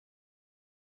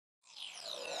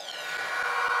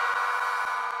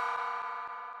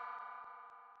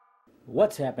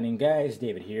What's happening, guys?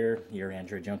 David here, your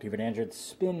Android junkie at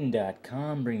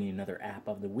AndroidSPIN.com, bringing you another app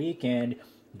of the week. And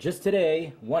just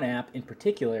today, one app in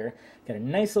particular got a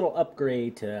nice little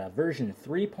upgrade to version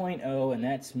 3.0, and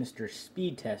that's Mr.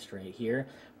 Speedtest right here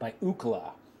by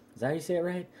Ookla. Is that how you say it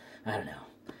right? I don't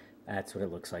know. That's what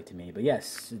it looks like to me. But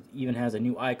yes, it even has a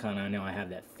new icon. I know I have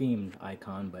that themed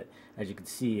icon, but as you can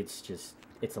see, it's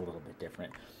a little bit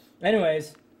different.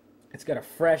 Anyways, it's got a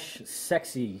fresh,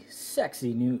 sexy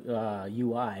new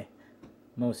UI,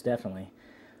 most definitely.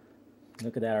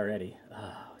 Look at that already.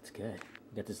 Oh, it's good.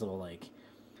 You got this little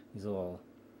these little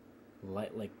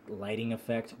lighting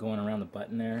effect going around the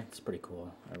button there. It's pretty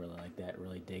cool. I really like that.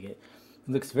 Really dig it.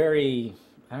 It looks very,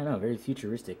 I don't know, very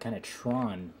futuristic, kind of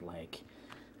Tron-like.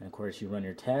 And of course, you run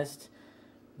your test,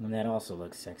 and that also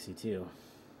looks sexy too.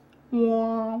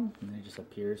 And then it just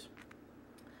appears.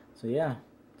 So yeah.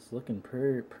 It's looking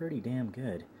pretty damn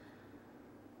good.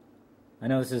 I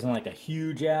know this isn't like a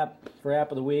huge app for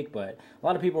App of the Week, but a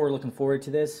lot of people were looking forward to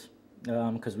this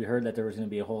because we heard that there was going to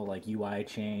be a whole UI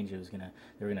change. They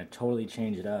were gonna totally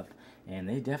change it up, and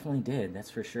they definitely did.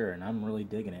 That's for sure. And I'm really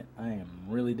digging it. I am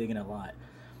really digging it a lot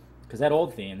because that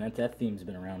old theme, that theme's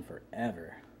been around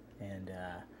forever. And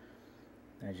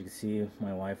as you can see, my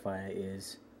Wi-Fi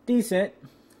is decent.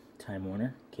 Time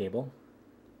Warner cable.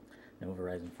 No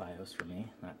Verizon Fios for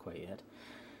me, not quite yet.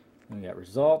 And we got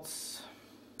results,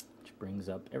 which brings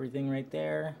up everything right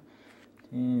there.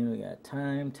 And we got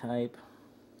time, type,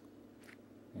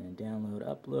 and download,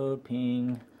 upload,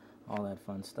 ping, all that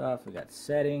fun stuff. We got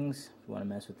settings, if you want to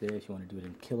mess with it, if you want to do it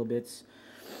in kilobits,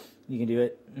 you can do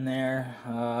it in there.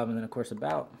 And then of course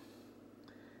about,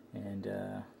 and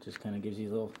just kind of gives you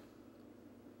a little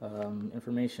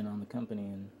information on the company,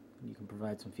 and you can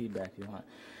provide some feedback if you want.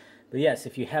 But yes,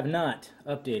 if you have not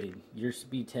updated your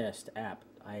Speedtest app,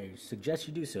 I suggest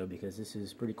you do so because this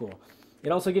is pretty cool.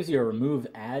 It also gives you a remove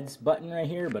ads button right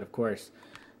here, but of course,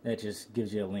 that just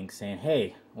gives you a link saying,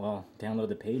 hey, well, download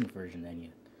the paid version then,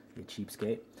 you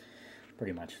cheapskate.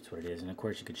 Pretty much that's what it is. And of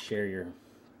course, you could share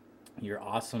your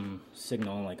awesome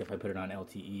signal, like if I put it on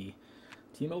LTE.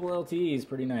 T-Mobile LTE is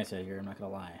pretty nice out here, I'm not going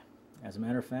to lie. As a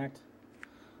matter of fact,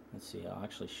 let's see, I'll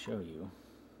actually show you.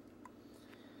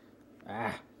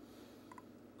 I'll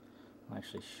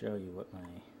actually show you what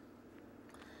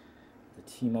the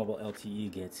T-Mobile LTE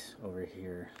gets over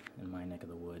here in my neck of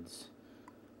the woods.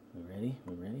 We ready?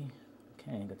 We ready?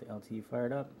 Okay, got the LTE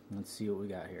fired up. Let's see what we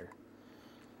got here.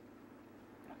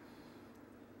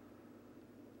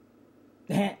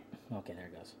 Okay, there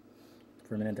it goes.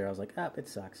 For a minute there I was like, it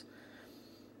sucks.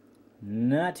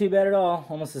 Not too bad at all.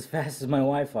 Almost as fast as my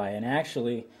Wi-Fi. And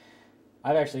actually,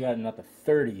 I've actually gotten up to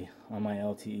 30 on my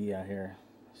LTE out here.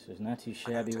 So it's not too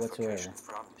shabby whatsoever.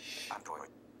 Shh.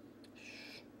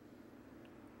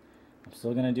 I'm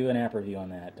still going to do an app review on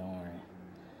that, don't worry.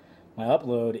 My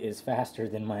upload is faster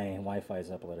than my Wi-Fi's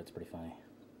upload. It's pretty funny.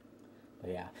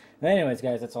 But yeah. But anyways,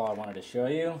 guys, that's all I wanted to show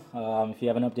you. If you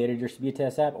haven't updated your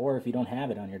Speedtest app, or if you don't have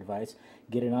it on your device,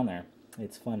 get it on there.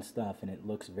 It's fun stuff, and it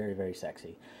looks very, very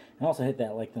sexy. And also hit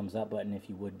that thumbs up button if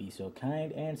you would be so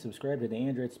kind, and subscribe to the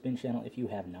Android Spin channel if you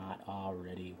have not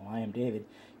already. Well, I am David,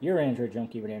 your Android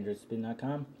junkie at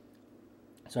AndroidSPIN.com.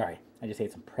 Sorry, I just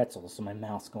ate some pretzels, so my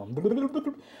mouth's going.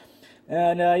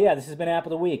 And yeah, this has been App of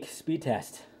the Week,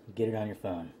 Speedtest. Get it on your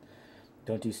phone.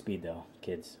 Don't do speed though,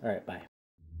 kids. All right, bye.